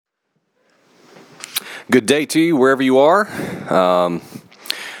Good day to you, wherever you are,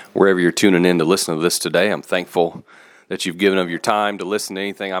 wherever you're tuning in to listen to this today. I'm thankful that you've given of your time to listen to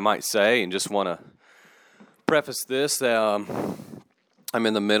anything I might say, and just want to preface this. I'm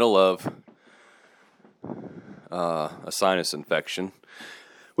in the middle of a sinus infection,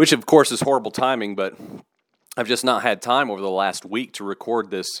 which of course is horrible timing, but I've just not had time over the last week to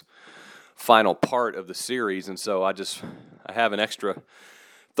record this final part of the series, and so I have an extra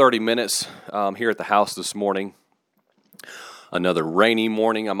 30 minutes here at the house this morning. Another rainy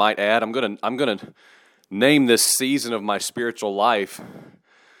morning, I might add. I'm gonna name this season of my spiritual life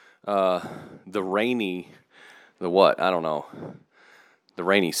the rainy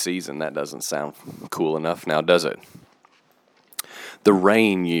season. That doesn't sound cool enough now, does it? The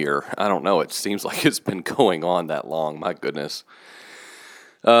rain year. I don't know. It seems like it's been going on that long. My goodness.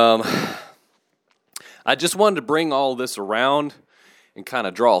 I just wanted to bring all this around and kind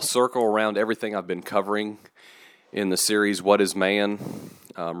of draw a circle around everything I've been covering in the series, What is Man?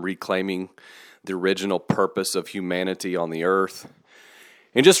 Reclaiming the original purpose of humanity on the earth.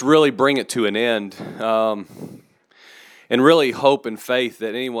 And just really bring it to an end. And really hope and faith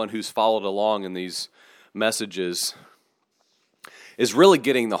that anyone who's followed along in these messages is really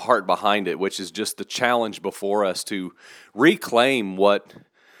getting the heart behind it, which is just the challenge before us to reclaim what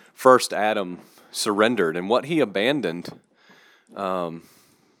first Adam surrendered and what he abandoned. That's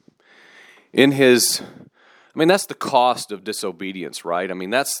the cost of disobedience, right?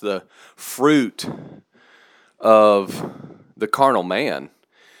 That's the fruit of the carnal man,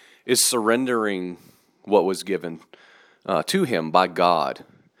 is surrendering what was given to him by God.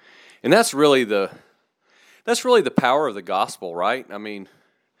 And that's really the power of the gospel, right?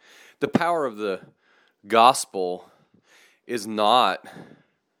 The power of the gospel is not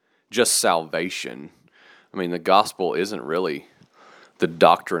just salvation. The gospel isn't really the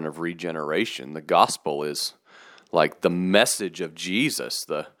doctrine of regeneration. The gospel is like the message of Jesus,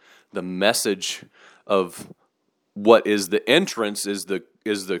 the message of what is the entrance is the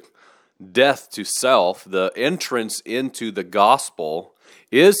death to self. The entrance into the gospel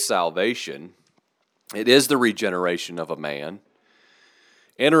is salvation. It is the regeneration of a man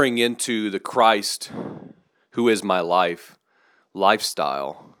entering into the Christ who is my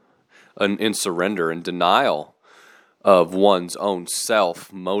lifestyle, in surrender and denial of one's own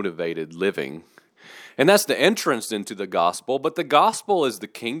self-motivated living. And that's the entrance into the gospel, but the gospel is the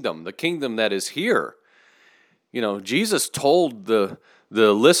kingdom that is here. Jesus told the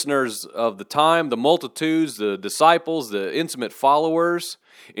listeners of the time, the multitudes, the disciples, the intimate followers,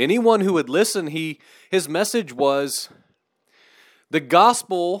 anyone who would listen, his message was the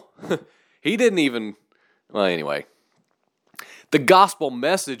gospel. The gospel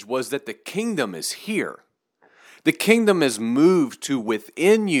message was that the kingdom is here. The kingdom is moved to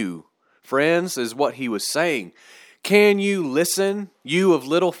within you, friends, is what he was saying. Can you listen, you of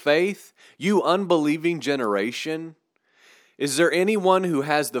little faith, you unbelieving generation? Is there anyone who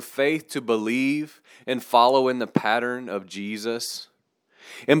has the faith to believe and follow in the pattern of Jesus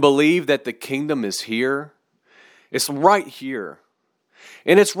and believe that the kingdom is here? It's right here.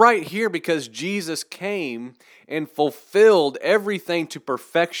 And it's right here because Jesus came and fulfilled everything to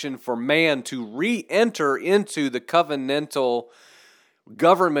perfection for man to re-enter into the covenantal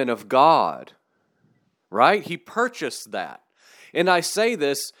government of God. Right? He purchased that. And I say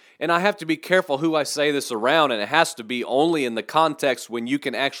this, and I have to be careful who I say this around, and it has to be only in the context when you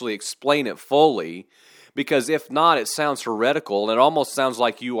can actually explain it fully, because if not, it sounds heretical, and it almost sounds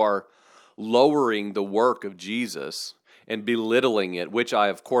like you are lowering the work of Jesus and belittling it, which I,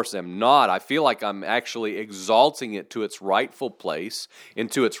 of course, am not. I feel like I'm actually exalting it to its rightful place,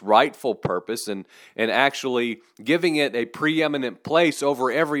 into its rightful purpose, and actually giving it a preeminent place over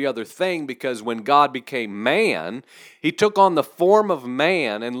every other thing, because when God became man, he took on the form of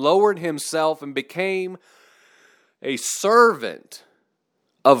man and lowered himself and became a servant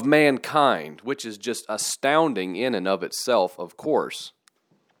of mankind, which is just astounding in and of itself, of course.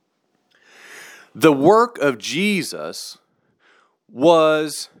 The work of Jesus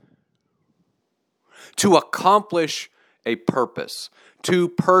was to accomplish a purpose, to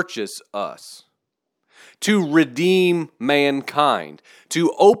purchase us, to redeem mankind,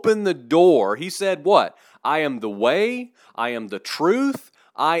 to open the door. He said what? I am the way, I am the truth,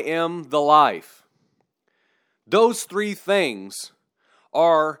 I am the life. Those three things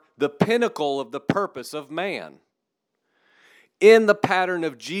are the pinnacle of the purpose of man. In the pattern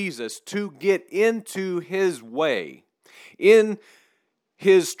of Jesus, to get into his way, in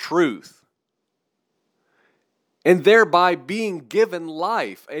his truth, and thereby being given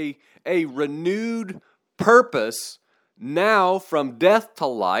life, a renewed purpose now from death to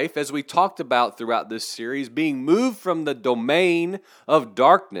life, as we talked about throughout this series, being moved from the domain of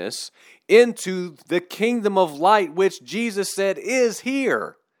darkness into the kingdom of light, which Jesus said is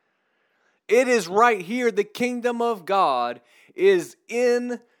here. It is right here. The kingdom of God is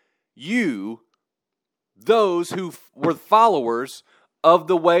in you, those who were followers of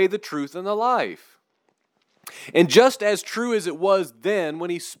the way, the truth, and the life. And just as true as it was then when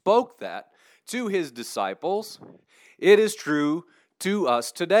he spoke that to his disciples, it is true to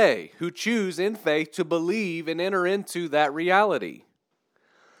us today who choose in faith to believe and enter into that reality,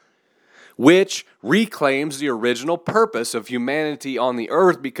 which reclaims the original purpose of humanity on the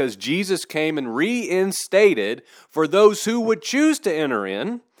earth, because Jesus came and reinstated for those who would choose to enter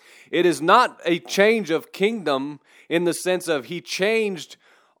in. It is not a change of kingdom in the sense of he changed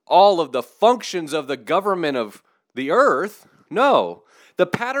all of the functions of the government of the earth. No, the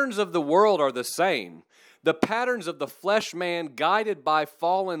patterns of the world are the same. The patterns of the flesh man guided by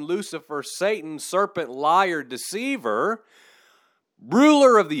fallen Lucifer, Satan, serpent, liar, deceiver,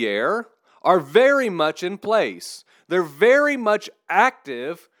 ruler of the air, are very much in place. They're very much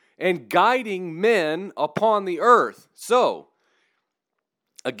active and guiding men upon the earth. So,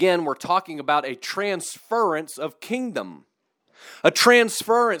 again, we're talking about a transference of kingdom. A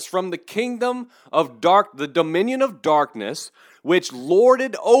transference from the kingdom of the dominion of darkness, which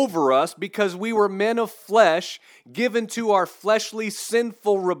lorded over us because we were men of flesh, given to our fleshly,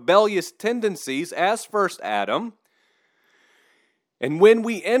 sinful, rebellious tendencies as first Adam. And when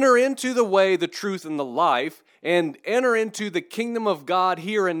we enter into the way, the truth, and the life, and enter into the kingdom of God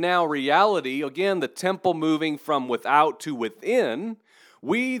here and now reality, again, the temple moving from without to within,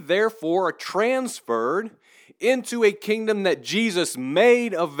 we therefore are transferred into a kingdom that Jesus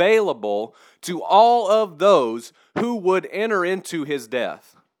made available to all of those who would enter into his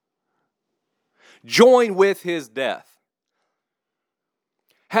death. Join with his death.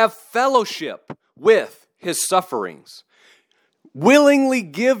 Have fellowship with his sufferings. Willingly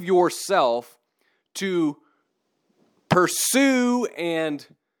give yourself to pursue and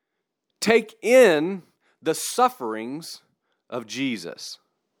take in the sufferings of Jesus,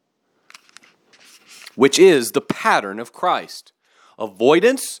 which is the pattern of Christ.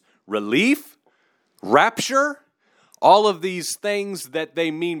 Avoidance, relief, rapture, all of these things that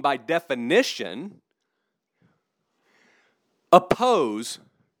they mean by definition oppose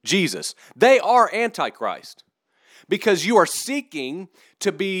Jesus. They are Antichrist, because you are seeking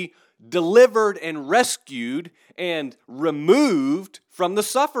to be delivered and rescued and removed from the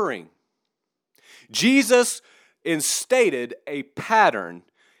suffering. Jesus instated a pattern.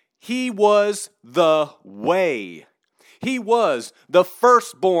 He was the way. He was the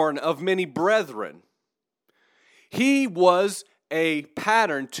firstborn of many brethren. He was a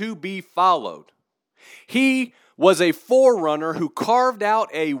pattern to be followed. He was a forerunner who carved out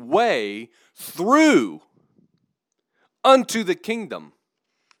a way through unto the kingdom.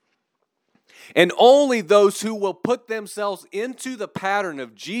 And only those who will put themselves into the pattern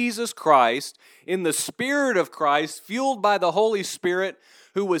of Jesus Christ, in the Spirit of Christ, fueled by the Holy Spirit,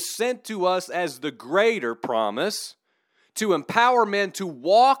 who was sent to us as the greater promise, to empower men to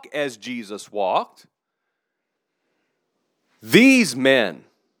walk as Jesus walked, these men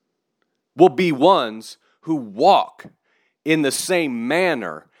will be ones who walk in the same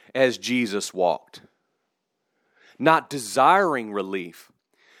manner as Jesus walked, not desiring relief.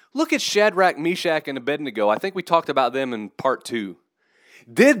 Look at Shadrach, Meshach, and Abednego. I think we talked about them in part 2.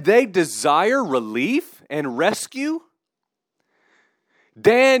 Did they desire relief and rescue?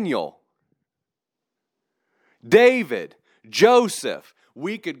 Daniel, David, Joseph.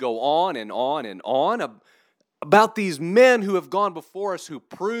 We could go on and on and on about these men who have gone before us, who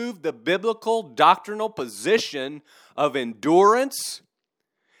proved the biblical doctrinal position of endurance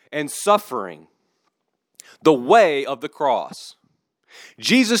and suffering, the way of the cross.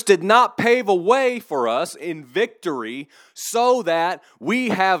 Jesus did not pave a way for us in victory so that we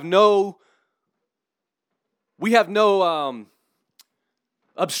have no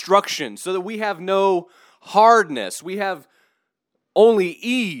obstruction, so that we have no hardness, we have only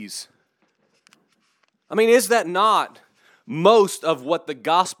ease. I mean, is that not most of what the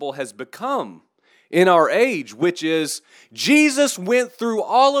gospel has become in our age, which is Jesus went through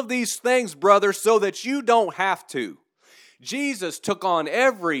all of these things, brother, so that you don't have to. Jesus took on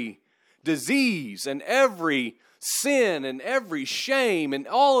every disease and every sin and every shame and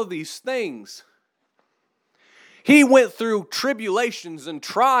all of these things. He went through tribulations and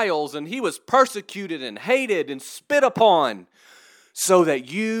trials, and he was persecuted and hated and spit upon so that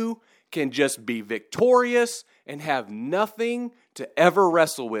you can just be victorious and have nothing to ever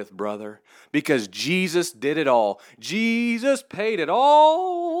wrestle with, brother, because Jesus did it all. Jesus paid it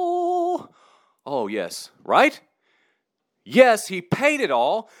all. Oh, yes, right? Yes, he paid it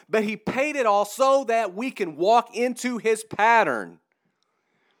all, but he paid it all so that we can walk into his pattern,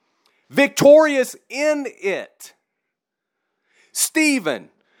 victorious in it. Stephen,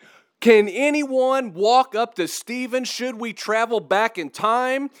 can anyone walk up to Stephen, should we travel back in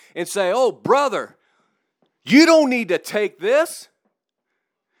time, and say, oh, brother, you don't need to take this.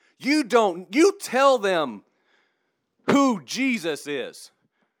 You tell them who Jesus is.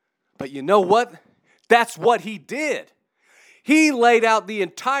 But you know what? That's what he did. He laid out the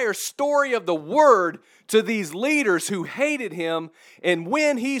entire story of the word to these leaders who hated him, and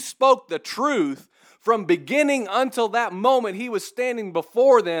when he spoke the truth, from beginning until that moment he was standing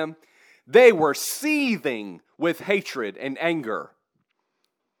before them, they were seething with hatred and anger.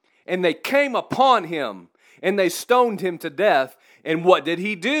 And they came upon him, and they stoned him to death. And what did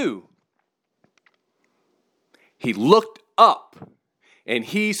he do? He looked up, and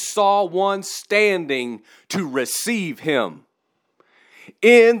he saw one standing to receive him.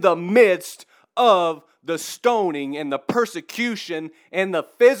 In the midst of the stoning and the persecution and the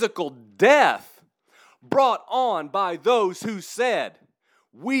physical death brought on by those who said,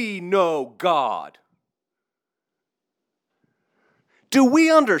 we know God. Do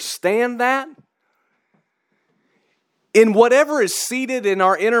we understand that? In whatever is seated in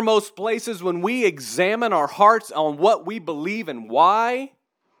our innermost places, when we examine our hearts on what we believe and why,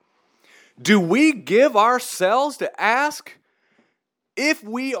 do we give ourselves to ask if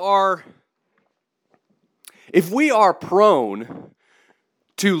we are prone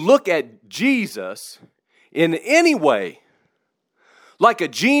to look at Jesus in any way, like a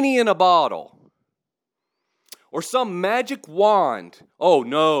genie in a bottle, or some magic wand? Oh,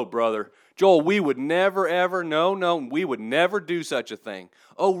 no, brother. Joel, we would never, ever, no, we would never do such a thing.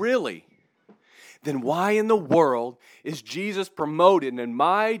 Oh, really? Then why in the world is Jesus promoted in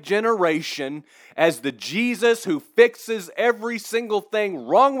my generation as the Jesus who fixes every single thing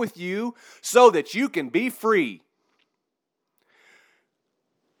wrong with you so that you can be free?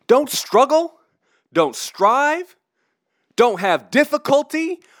 Don't struggle. Don't strive. Don't have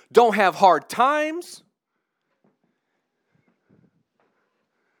difficulty. Don't have hard times.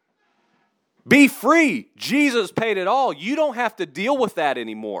 Be free. Jesus paid it all. You don't have to deal with that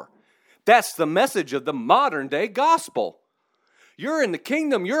anymore. That's the message of the modern day gospel. You're in the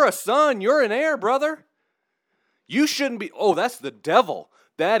kingdom. You're a son. You're an heir, brother. You shouldn't be, oh, that's the devil.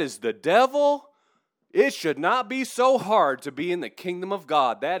 That is the devil. It should not be so hard to be in the kingdom of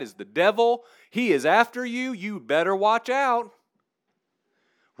God. That is the devil. He is after you. You better watch out.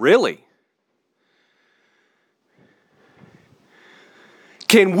 Really?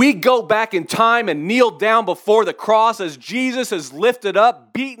 Can we go back in time and kneel down before the cross as Jesus is lifted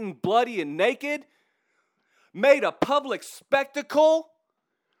up, beaten, bloody, and naked, made a public spectacle,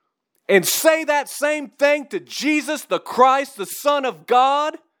 and say that same thing to Jesus the Christ, the Son of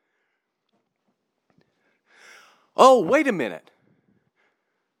God? Oh, wait a minute.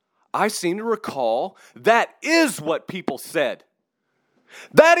 I seem to recall that is what people said.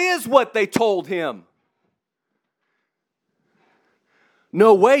 That is what they told him.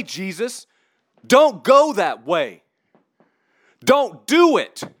 No way, Jesus. Don't go that way. Don't do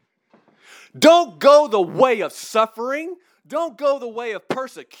it. Don't go the way of suffering. Don't go the way of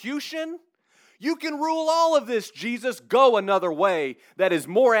persecution. You can rule all of this, Jesus. Go another way that is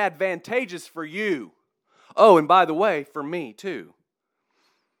more advantageous for you. Oh, and by the way, for me too.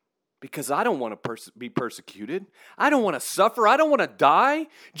 Because I don't want to be persecuted. I don't want to suffer. I don't want to die.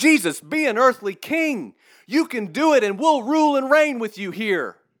 Jesus, be an earthly king. You can do it and we'll rule and reign with you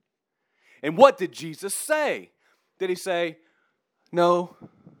here. And what did Jesus say? Did he say, no,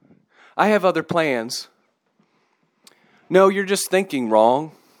 I have other plans? No, you're just thinking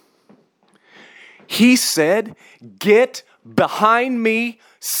wrong. He said, get behind me,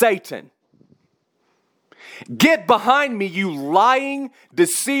 Satan. Get behind me, you lying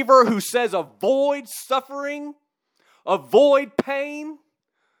deceiver who says avoid suffering, avoid pain,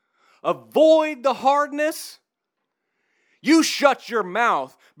 avoid the hardness. You shut your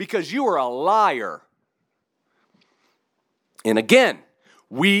mouth because you are a liar. And again,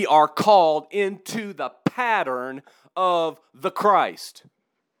 we are called into the pattern of the Christ.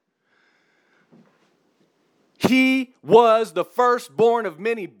 He was the firstborn of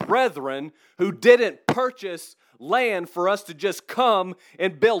many brethren who didn't purchase land for us to just come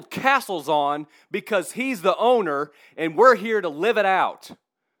and build castles on because he's the owner and we're here to live it out.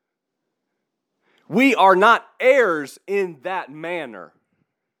 We are not heirs in that manner.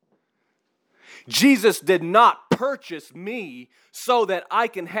 Jesus did not purchase me so that I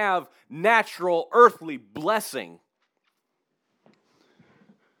can have natural earthly blessing.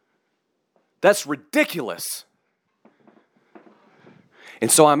 That's ridiculous.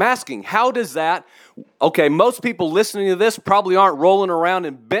 And so I'm asking, how does that, okay, most people listening to this probably aren't rolling around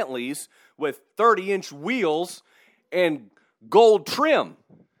in Bentleys with 30-inch wheels and gold trim.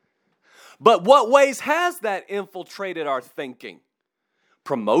 But what ways has that infiltrated our thinking?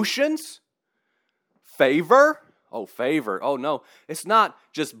 Promotions? Favor? Oh, favor. Oh, no. It's not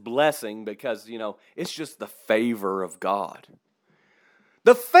just blessing because, it's just the favor of God.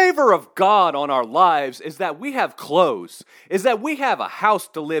 The favor of God on our lives is that we have clothes, is that we have a house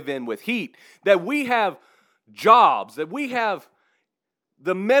to live in with heat, that we have jobs, that we have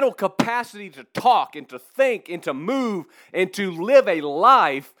the mental capacity to talk and to think and to move and to live a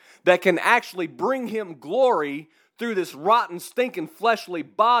life that can actually bring Him glory through this rotten, stinking, fleshly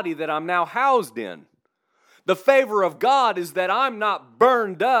body that I'm now housed in. The favor of God is that I'm not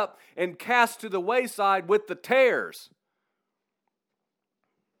burned up and cast to the wayside with the tares.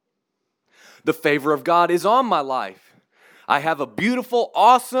 The favor of God is on my life. I have a beautiful,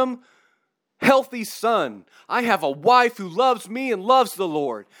 awesome, healthy son. I have a wife who loves me and loves the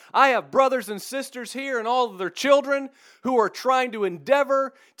Lord. I have brothers and sisters here and all of their children who are trying to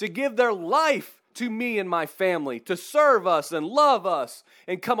endeavor to give their life to me and my family, to serve us and love us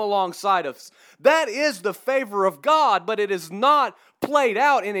and come alongside us. That is the favor of God, but it is not played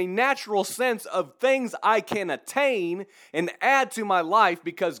out in a natural sense of things I can attain and add to my life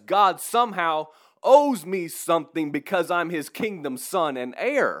because God somehow owes me something because I'm His kingdom son and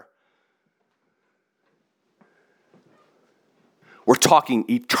heir. We're talking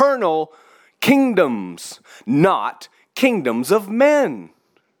eternal kingdoms, not kingdoms of men.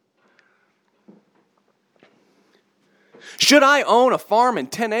 Should I own a farm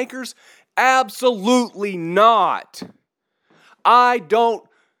and 10 acres? Absolutely not. I don't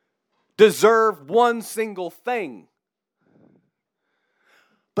deserve one single thing.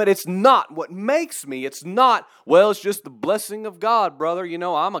 But it's not what makes me. It's not, it's just the blessing of God, brother.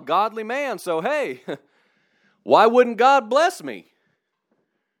 I'm a godly man, so hey, why wouldn't God bless me?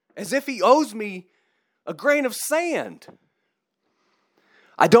 As if He owes me a grain of sand.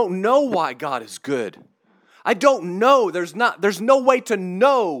 I don't know why God is good. I don't know. There's no way to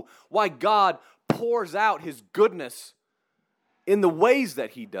know why God pours out His goodness in the ways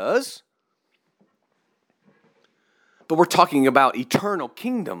that He does. But we're talking about eternal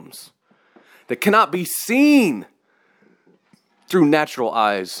kingdoms that cannot be seen through natural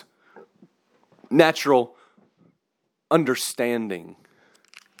eyes, natural understanding.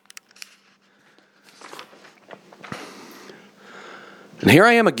 And here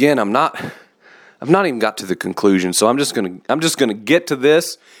I am again. I've not even got to the conclusion, so I'm just gonna get to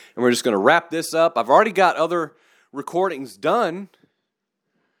this, and we're just gonna wrap this up. I've already got other recordings done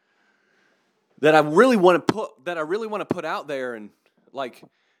that I really want to put out there and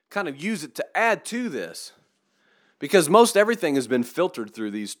kind of use it to add to this, because most everything has been filtered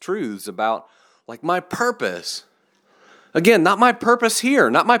through these truths about my purpose. Again, not my purpose here,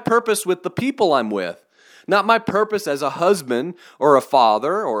 not my purpose with the people I'm with. Not my purpose as a husband or a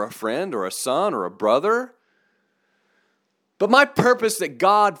father or a friend or a son or a brother, but my purpose that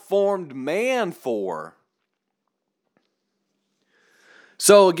God formed man for.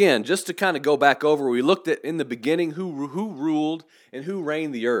 So again, just to kind of go back over, we looked at in the beginning who ruled and who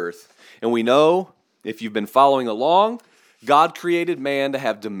reigned the earth. And we know, if you've been following along, God created man to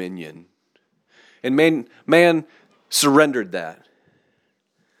have dominion. And man surrendered that.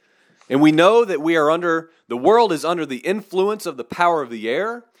 And we know that the world is under the influence of the power of the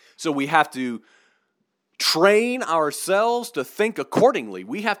air, so we have to train ourselves to think accordingly.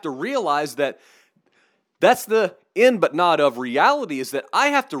 We have to realize that that's the in but not of reality, is that I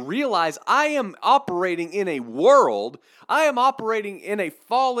have to realize I am operating in a world, I am operating in a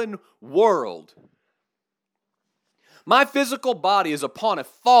fallen world. My physical body is upon a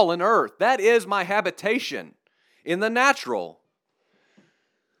fallen earth. That is my habitation in the natural.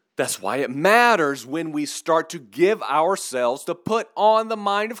 That's why it matters when we start to give ourselves to put on the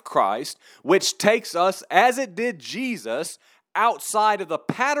mind of Christ, which takes us, as it did Jesus, outside of the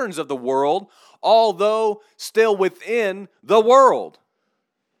patterns of the world, although still within the world,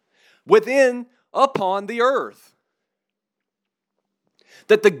 within, upon the earth.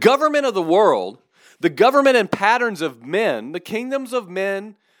 That the government of the world, the government and patterns of men, the kingdoms of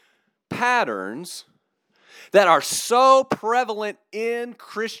men patterns that are so prevalent in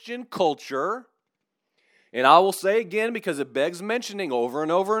Christian culture, and I will say again because it begs mentioning over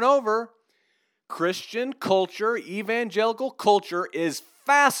and over and over, Christian culture, evangelical culture, is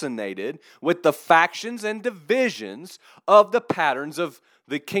fascinated with the factions and divisions of the patterns of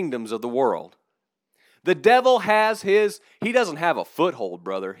the kingdoms of the world. The devil has he doesn't have a foothold,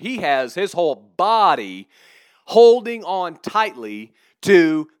 brother. He has his whole body holding on tightly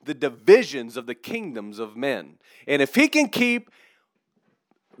to the divisions of the kingdoms of men. And if he can keep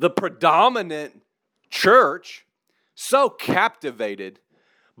the predominant church so captivated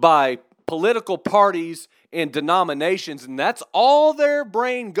by political parties and denominations, and that's all their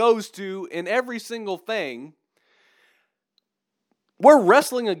brain goes to in every single thing, we're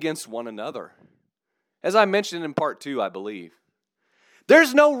wrestling against one another. As I mentioned in part 2, I believe.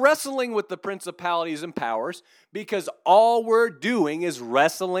 There's no wrestling with the principalities and powers because all we're doing is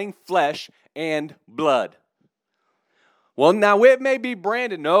wrestling flesh and blood. Well, now it may be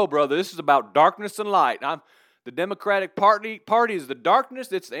branded, no, brother, this is about darkness and light. The Democratic Party is the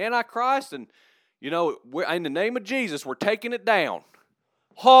darkness, it's the Antichrist, and, we're, in the name of Jesus, we're taking it down.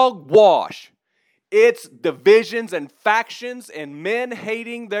 Hogwash. It's divisions and factions and men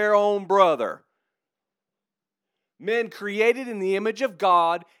hating their own brother. Men created in the image of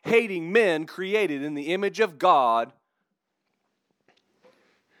God, hating men created in the image of God.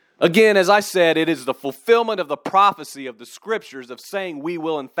 Again, as I said, it is the fulfillment of the prophecy of the Scriptures of saying we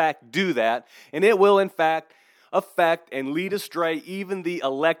will in fact do that, and it will in fact affect and lead astray even the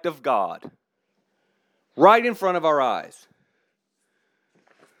elect of God. Right in front of our eyes.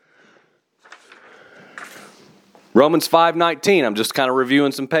 Romans 5:19, I'm just kind of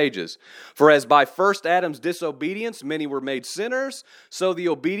reviewing some pages. For as by first Adam's disobedience many were made sinners, so the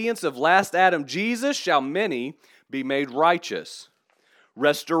obedience of last Adam Jesus shall many be made righteous.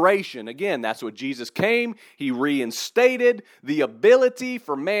 Restoration, again, that's what Jesus came. He reinstated the ability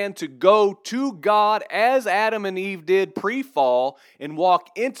for man to go to God as Adam and Eve did pre-fall and walk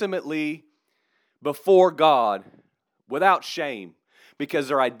intimately before God without shame. Because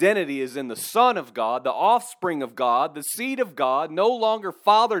their identity is in the Son of God, the offspring of God, the seed of God, no longer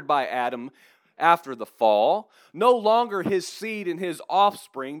fathered by Adam after the fall, no longer his seed and his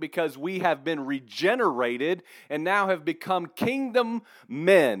offspring, because we have been regenerated and now have become kingdom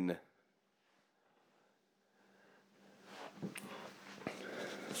men.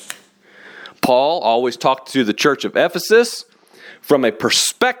 Paul always talked to the church of Ephesus from a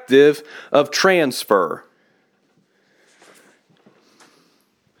perspective of transfer.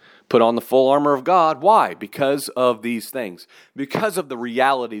 Put on the full armor of God. Why? Because of these things. Because of the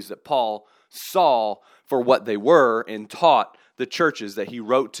realities that Paul saw for what they were and taught the churches that he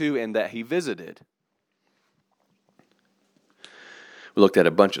wrote to and that he visited. We looked at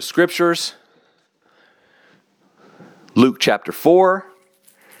a bunch of scriptures. Luke chapter 4.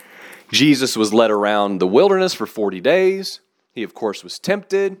 Jesus was led around the wilderness for 40 days. He, of course, was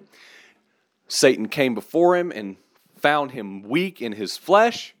tempted. Satan came before him and found him weak in his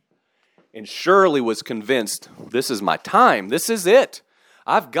flesh. And surely was convinced, this is my time. This is it.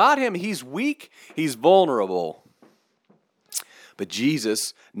 I've got him. He's weak. He's vulnerable. But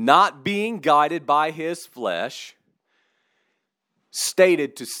Jesus, not being guided by his flesh,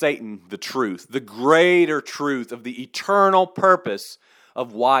 stated to Satan the truth, the greater truth of the eternal purpose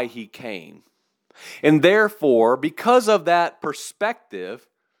of why he came. And therefore, because of that perspective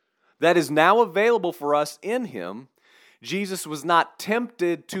that is now available for us in him, Jesus was not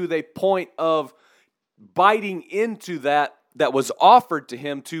tempted to the point of biting into that was offered to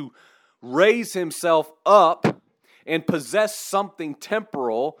him to raise himself up and possess something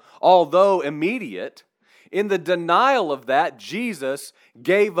temporal, although immediate. In the denial of that, Jesus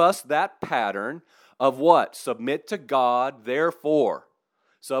gave us that pattern of what? Submit to God, therefore.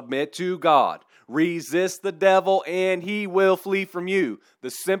 Submit to God. Resist the devil and he will flee from you. The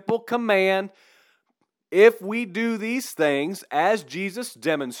simple command, if we do these things as Jesus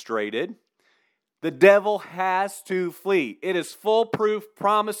demonstrated, the devil has to flee. It is foolproof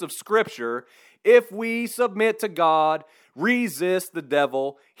promise of Scripture. If we submit to God, resist the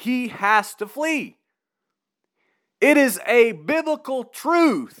devil, he has to flee. It is a biblical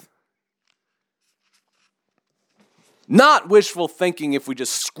truth. Not wishful thinking if we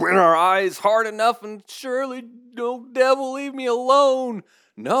just squint our eyes hard enough and surely, no, devil, leave me alone.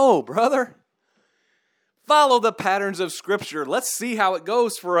 No, brother. Follow the patterns of Scripture. Let's see how it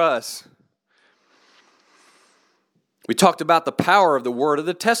goes for us. We talked about the power of the word of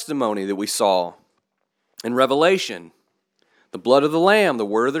the testimony that we saw in Revelation. The blood of the Lamb, the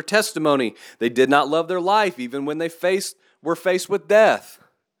word of their testimony. They did not love their life even when they were faced with death.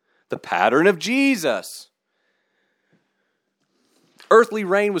 The pattern of Jesus. Earthly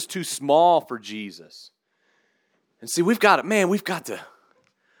reign was too small for Jesus. And see, we've got to,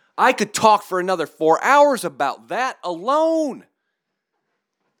 I could talk for another 4 hours about that alone.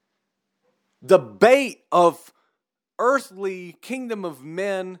 The bait of earthly kingdom of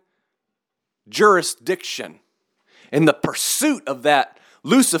men jurisdiction and the pursuit of that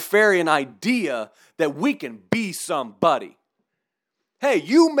Luciferian idea that we can be somebody. Hey,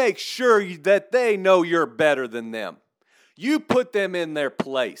 you make sure that they know you're better than them. You put them in their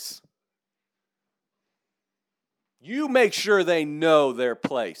place. You make sure they know their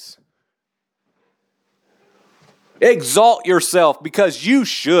place. Exalt yourself because you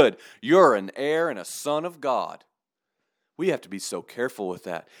should. You're an heir and a son of God. We have to be so careful with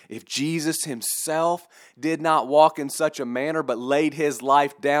that. If Jesus himself did not walk in such a manner but laid his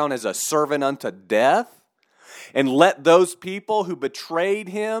life down as a servant unto death and let those people who betrayed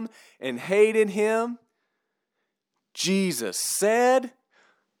him and hated him, Jesus said,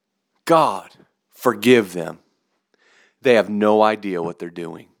 God, forgive them. They have no idea what they're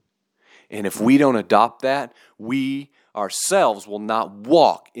doing. And if we don't adopt that, we ourselves will not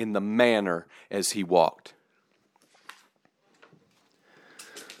walk in the manner as he walked.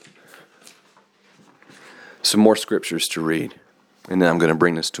 Some more scriptures to read, and then I'm going to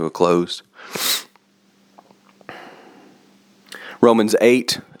bring this to a close. Romans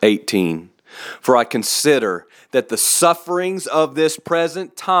 8:18. For I consider that the sufferings of this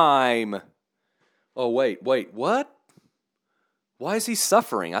present time... Oh, wait, what? Why is he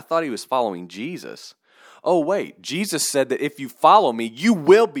suffering? I thought he was following Jesus. Oh, wait, Jesus said that if you follow me, you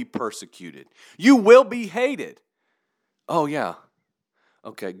will be persecuted. You will be hated. Oh, yeah.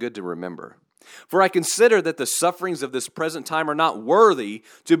 Okay, good to remember. For I consider that the sufferings of this present time are not worthy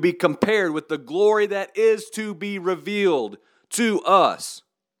to be compared with the glory that is to be revealed to us.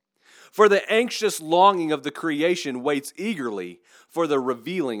 For the anxious longing of the creation waits eagerly for the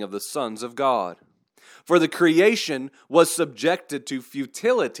revealing of the sons of God. For the creation was subjected to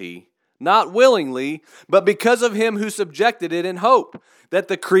futility, not willingly, but because of him who subjected it in hope, that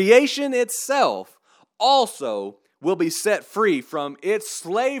the creation itself also will be set free from its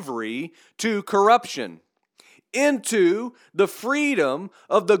slavery to corruption, into the freedom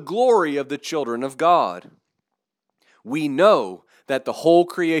of the glory of the children of God. We know that the whole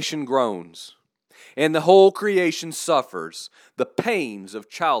creation groans, and the whole creation suffers the pains of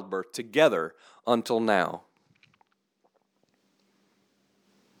childbirth together until now.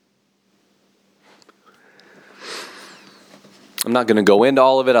 I'm not going to go into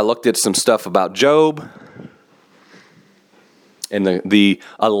all of it. I looked at some stuff about Job and the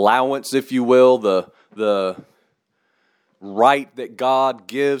allowance, if you will, the right that God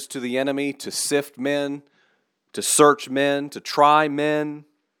gives to the enemy to sift men, to search men, to try men.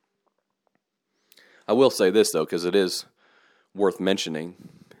 I will say this, though, because it is worth mentioning.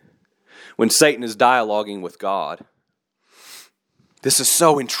 When Satan is dialoguing with God, this is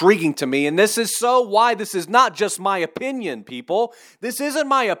so intriguing to me, and this is so why this is not just my opinion, people. This isn't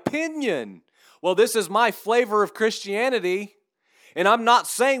my opinion. Well, this is my flavor of Christianity, and I'm not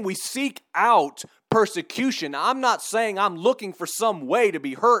saying we seek out persecution. I'm not saying I'm looking for some way to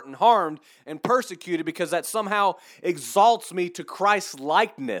be hurt and harmed and persecuted because that somehow exalts me to Christ's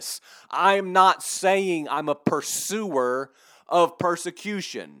likeness. I'm not saying I'm a pursuer of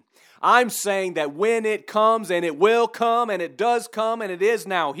persecution. I'm saying that when it comes, and it will come, and it does come, and it is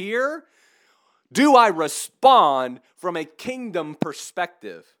now here, do I respond from a kingdom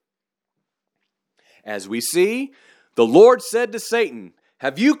perspective? As we see, the Lord said to Satan,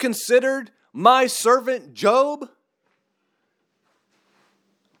 have you considered my servant Job?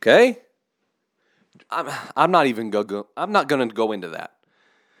 Okay? I'm not going to go into that.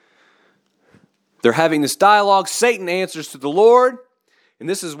 They're having this dialogue. Satan answers to the Lord. And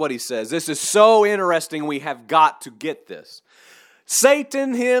this is what he says. This is so interesting. We have got to get this.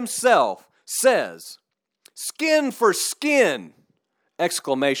 Satan himself says, skin for skin,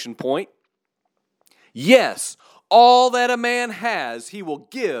 exclamation point. Yes, all that a man has, he will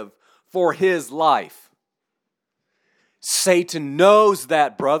give for his life. Satan knows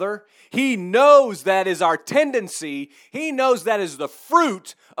that, brother. He knows that is our tendency. He knows that is the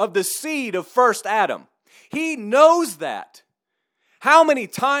fruit of the seed of first Adam. He knows that. How many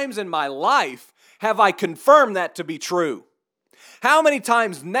times in my life have I confirmed that to be true? How many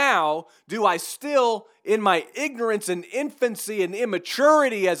times now do I still, in my ignorance and infancy and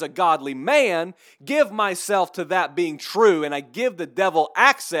immaturity as a godly man, give myself to that being true, and I give the devil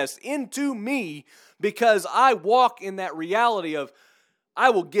access into me because I walk in that reality of I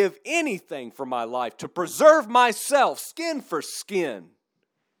will give anything for my life to preserve myself skin for skin.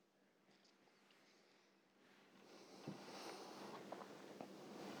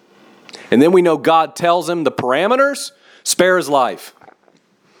 And then we know God tells him the parameters, spare his life.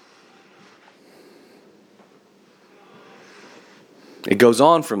 It goes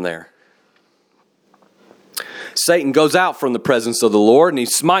on from there. Satan goes out from the presence of the Lord and he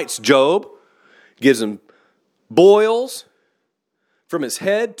smites Job, gives him boils from his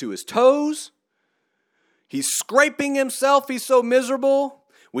head to his toes. He's scraping himself. He's so miserable.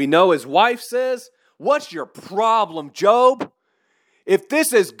 We know his wife says, "What's your problem, Job? If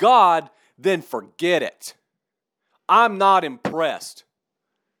this is God, then forget it. I'm not impressed.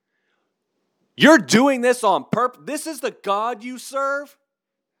 You're doing this on purpose. This is the God you serve?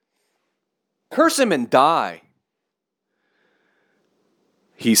 Curse him and die."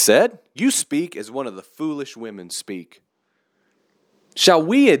 He said, "You speak as one of the foolish women speak. Shall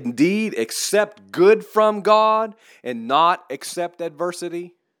we indeed accept good from God and not accept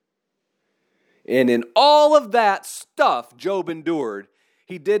adversity?" And in all of that stuff Job endured,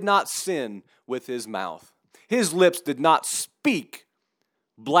 he did not sin with his mouth. His lips did not speak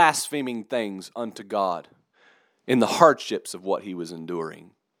blaspheming things unto God in the hardships of what he was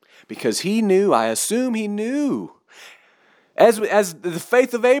enduring. Because he knew, I assume he knew, as the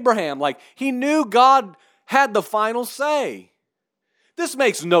faith of Abraham, like he knew God had the final say. This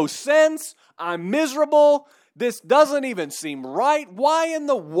makes no sense. I'm miserable. This doesn't even seem right. Why in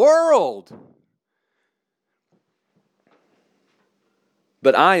the world?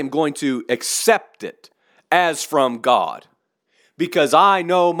 But I am going to accept it as from God, because I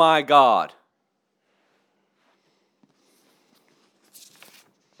know my God.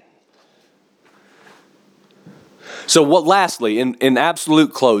 So what? Lastly, in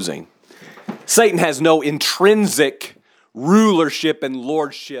absolute closing, Satan has no intrinsic rulership and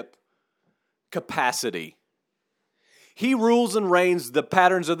lordship capacity. He rules and reigns the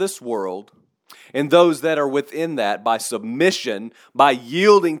patterns of this world and those that are within that by submission, by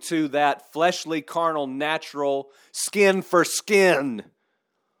yielding to that fleshly, carnal, natural, skin for skin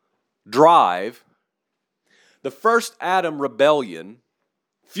drive. The first Adam rebellion,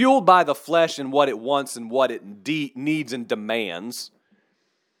 fueled by the flesh and what it wants and what it needs and demands,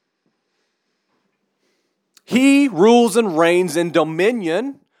 he rules and reigns in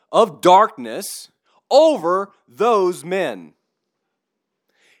dominion of darkness over those men.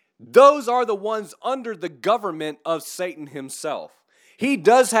 Those are the ones under the government of Satan himself. He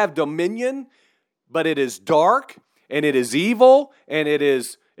does have dominion, but it is dark and it is evil and it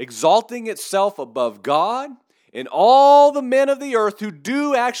is exalting itself above God. And all the men of the earth who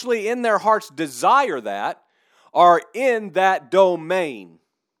do actually in their hearts desire that are in that domain,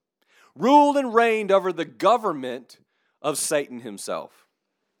 ruled and reigned over the government of Satan himself.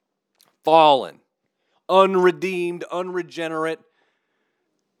 Fallen, unredeemed, unregenerate,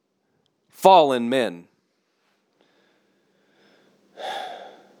 fallen men.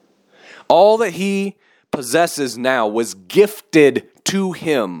 All that he possesses now was gifted to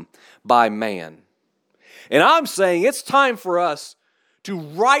him by man. And I'm saying it's time for us to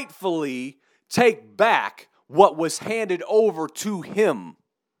rightfully take back what was handed over to him.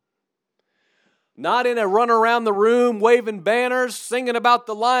 Not in a run around the room waving banners, singing about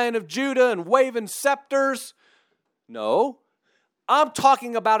the Lion of Judah and waving scepters. No. I'm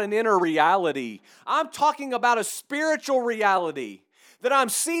talking about an inner reality. I'm talking about a spiritual reality. That I'm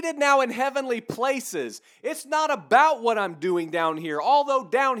seated now in heavenly places. It's not about what I'm doing down here. Although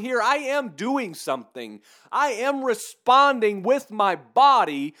down here I am doing something. I am responding with my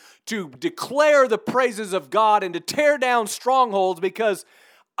body to declare the praises of God and to tear down strongholds because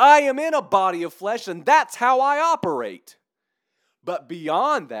I am in a body of flesh and that's how I operate. But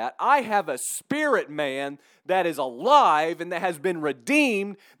beyond that, I have a spirit man that is alive and that has been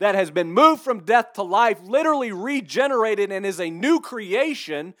redeemed, that has been moved from death to life, literally regenerated and is a new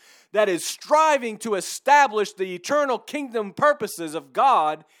creation that is striving to establish the eternal kingdom purposes of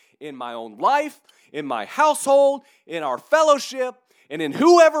God in my own life, in my household, in our fellowship, and in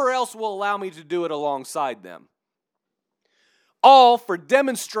whoever else will allow me to do it alongside them. All for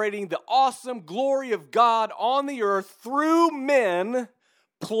demonstrating the awesome glory of God on the earth through men,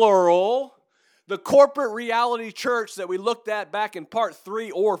 plural, the corporate reality church that we looked at back in part 3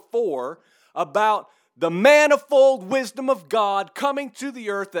 or 4 about the manifold wisdom of God coming to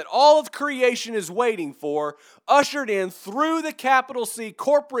the earth that all of creation is waiting for, ushered in through the capital C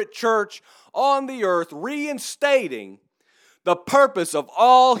corporate church on the earth, reinstating the purpose of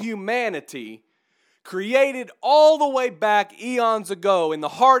all humanity created all the way back eons ago in the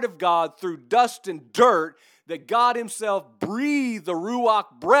heart of God through dust and dirt, that God himself breathed the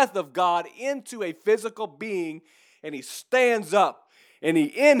Ruach breath of God into a physical being, and he stands up and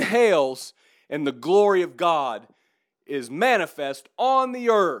he inhales, and the glory of God is manifest on the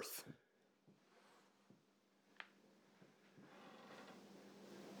earth.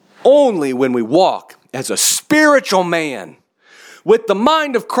 Only when we walk as a spiritual man With the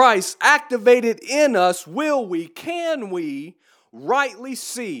mind of Christ activated in us, can we rightly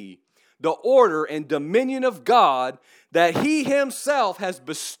see the order and dominion of God that He Himself has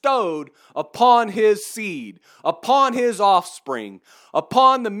bestowed upon His seed, upon His offspring,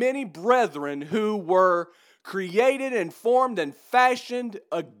 upon the many brethren who were created and formed and fashioned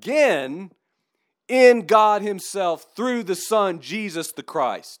again in God Himself through the Son, Jesus the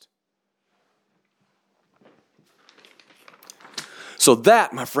Christ. So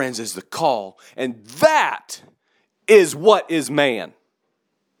that, my friends, is the call, and that is what is man.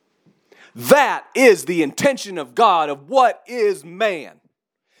 That is the intention of God of what is man.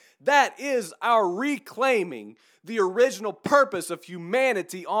 That is our reclaiming the original purpose of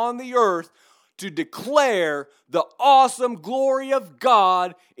humanity on the earth to declare the awesome glory of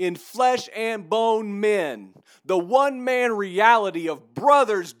God in flesh and bone men. The one-man reality of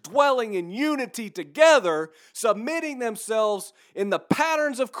brothers dwelling in unity together, submitting themselves in the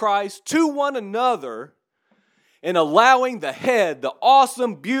patterns of Christ to one another, and allowing the head, the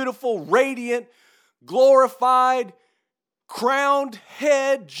awesome, beautiful, radiant, glorified, crowned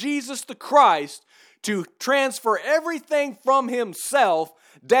head, Jesus the Christ, to transfer everything from Himself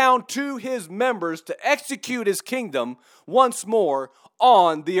down to His members to execute His kingdom once more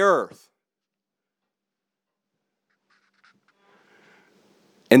on the earth.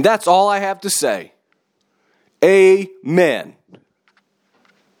 And that's all I have to say. Amen.